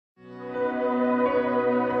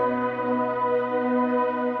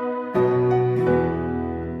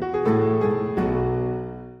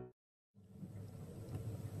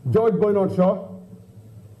George Bernard Shaw,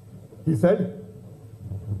 he said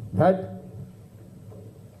that,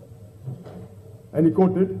 and he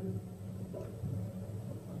quoted,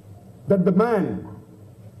 that the man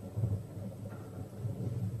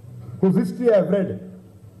whose history I have read,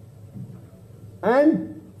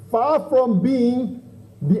 and far from being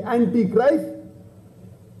the Antichrist,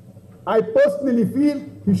 I personally feel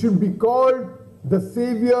he should be called the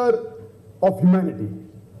savior of humanity.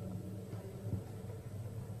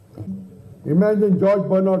 Imagine George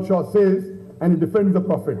Bernard Shaw says, and he defends the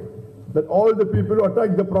Prophet, that all the people who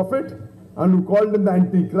attacked the Prophet and who called him the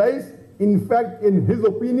Antichrist, in fact, in his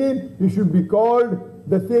opinion, he should be called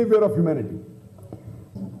the savior of humanity.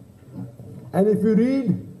 And if you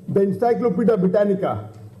read the Encyclopedia Britannica,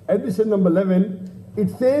 edition number 11, it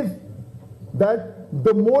says that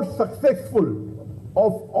the most successful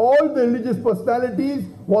of all the religious personalities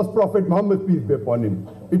was Prophet Muhammad, peace be upon him.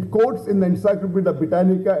 It quotes in the Encyclopedia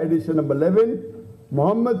Britannica, edition number 11,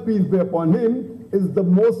 Muhammad, peace be upon him, is the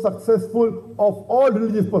most successful of all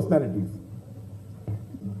religious personalities.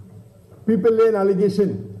 People lay an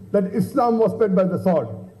allegation that Islam was spread by the sword.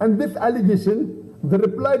 And this allegation, the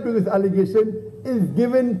reply to this allegation is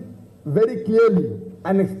given very clearly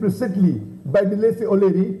and explicitly by Deleuze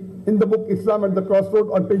O'Leary in the book Islam at the Crossroad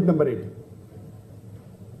on page number 8.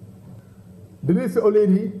 Deleuze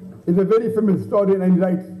O'Leary is a very famous historian, and he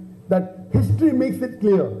writes that history makes it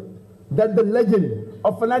clear that the legend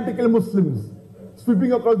of fanatical Muslims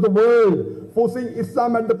sweeping across the world, forcing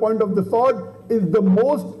Islam at the point of the sword, is the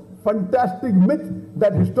most fantastic myth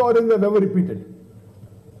that historians have ever repeated.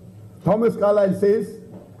 Thomas Carlyle says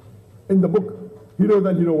in the book Heroes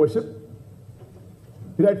and Hero Worship,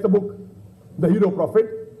 he writes the book The Hero Prophet,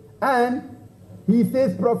 and he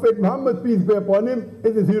says Prophet Muhammad, peace be upon him,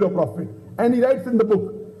 is his hero prophet. And he writes in the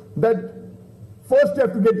book that first you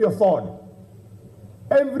have to get your sword.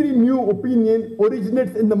 Every new opinion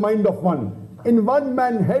originates in the mind of one. In one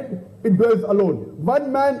man's head, it dwells alone.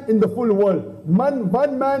 One man in the full world.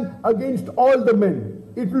 One man against all the men.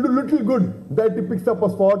 It will do little good that he picks up a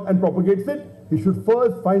sword and propagates it. He should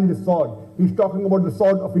first find his sword. He's talking about the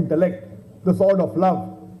sword of intellect, the sword of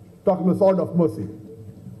love, talking about the sword of mercy.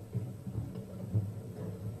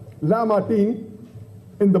 Lamartine,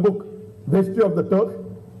 in the book The History of the Turk,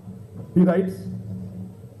 he writes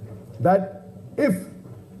that if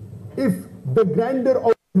the grandeur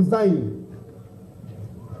of design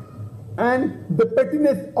and the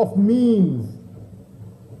pettiness of means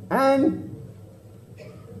and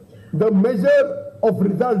the measure of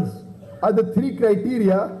results are the three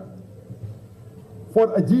criteria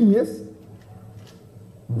for a genius,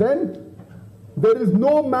 then there is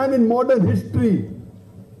no man in modern history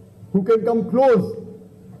who can come close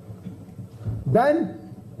than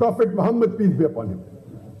Prophet Muhammad, peace be upon him.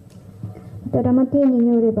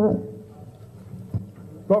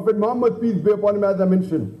 Prophet Muhammad, peace be upon him, as I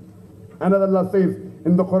mentioned, and as Allah says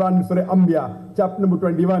in the Quran, Surah Anbiya, chapter number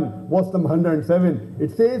 21, verse number 107,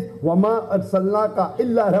 it says, وَمَا أَرْسَلْنَاكَ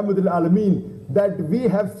إِلَّا رَحْمَةً لِلْعَالَمِينَ, that we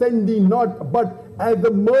have sent thee not but as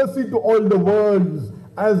a mercy to all the worlds,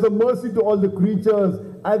 as a mercy to all the creatures,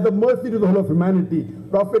 as a mercy to the whole of humanity.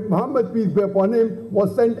 Prophet Muhammad, peace be upon him,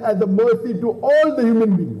 was sent as a mercy to all the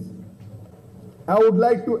human beings. I would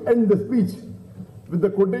like to end the speech with the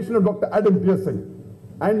quotation of Dr. Adam Pearson.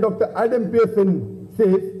 And Dr. Adam Pearson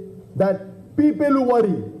says that people who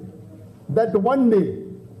worry that one day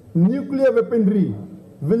nuclear weaponry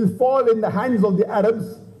will fall in the hands of the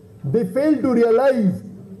Arabs, they fail to realize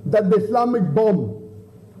that the Islamic bomb,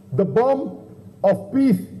 the bomb of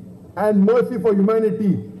peace and mercy for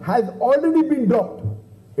humanity, has already been dropped.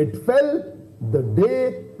 It fell the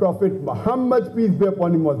day Prophet Muhammad, peace be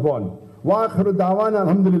upon him, was born. Wa akhiru da'wana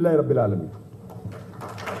alhamdulillahi rabbil alameen.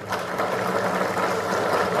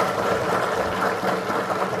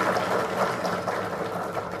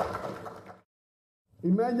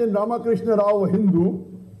 Imagine Ramakrishna Rao, a Hindu,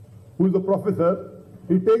 who is a professor.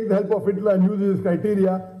 He takes the help of Hitler and uses his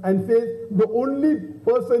criteria and says the only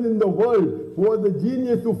person in the world who was the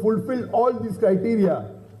genius who fulfilled all these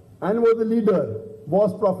criteria and was a leader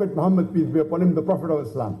was Prophet Muhammad, peace be upon him, the Prophet of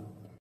Islam.